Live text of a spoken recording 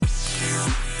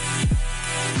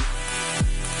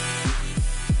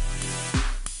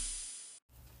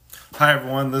Hi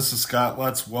everyone, this is Scott.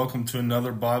 Welcome to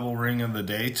another Bible reading of the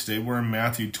day. Today we're in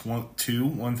Matthew 2,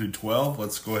 1 through 12.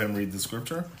 Let's go ahead and read the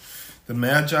scripture. The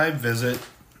Magi visit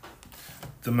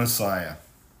the Messiah.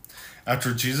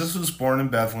 After Jesus was born in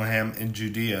Bethlehem in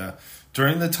Judea,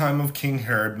 during the time of King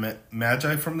Herod,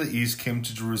 Magi from the east came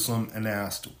to Jerusalem and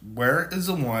asked, "Where is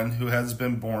the one who has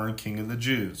been born King of the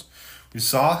Jews? We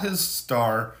saw his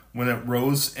star when it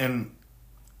rose and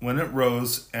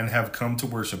have come to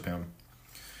worship him."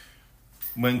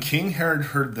 When King Herod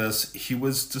heard this, he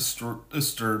was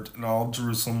disturbed, and all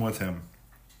Jerusalem with him.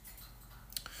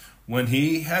 When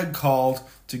he had called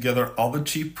together all the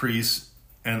chief priests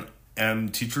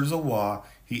and teachers of law,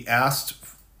 he asked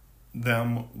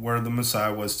them where the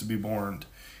Messiah was to be born.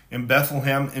 "In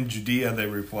Bethlehem in Judea," they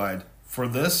replied, "for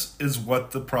this is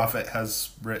what the prophet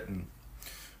has written.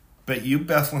 But you,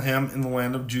 Bethlehem, in the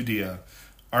land of Judea,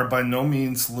 are by no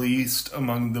means least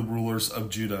among the rulers of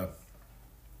Judah.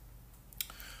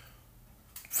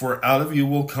 For out of you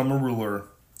will come a ruler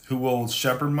who will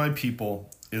shepherd my people,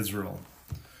 Israel."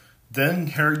 Then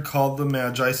Herod called the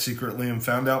Magi secretly and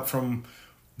found out from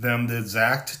them the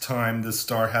exact time the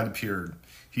star had appeared.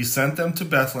 He sent them to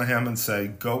Bethlehem and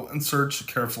said, "Go and search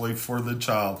carefully for the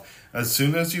child. As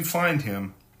soon as you find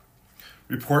him,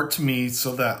 report to me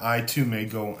so that I too may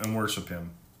go and worship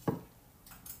him."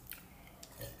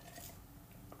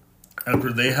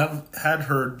 After they had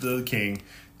heard the king,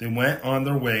 they went on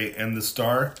their way, and the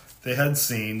star they had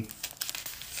seen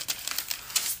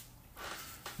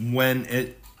when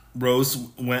it rose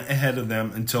went ahead of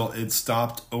them until it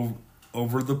stopped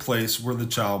over the place where the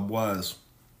child was.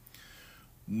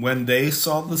 When they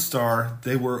saw the star,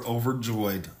 they were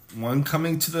overjoyed. On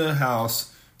coming to the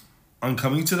house,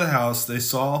 they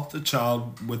saw the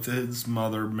child with his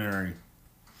mother Mary,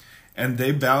 and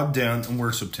they bowed down and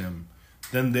worshipped him.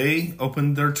 Then they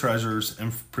opened their treasures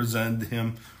and presented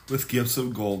him with gifts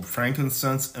of gold,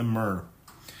 frankincense, and myrrh.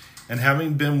 And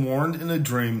having been warned in a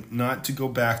dream not to go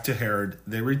back to Herod,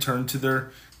 they returned to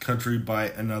their country by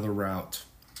another route.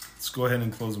 Let's go ahead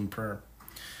and close in prayer.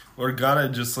 Lord God, I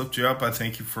just lift you up. I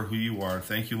thank you for who you are.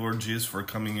 Thank you, Lord Jesus, for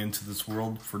coming into this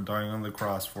world, for dying on the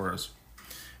cross for us,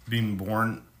 being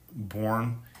born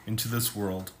into this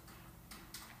world.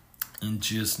 In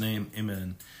Jesus' name,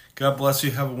 amen. God bless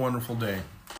you. Have a wonderful day.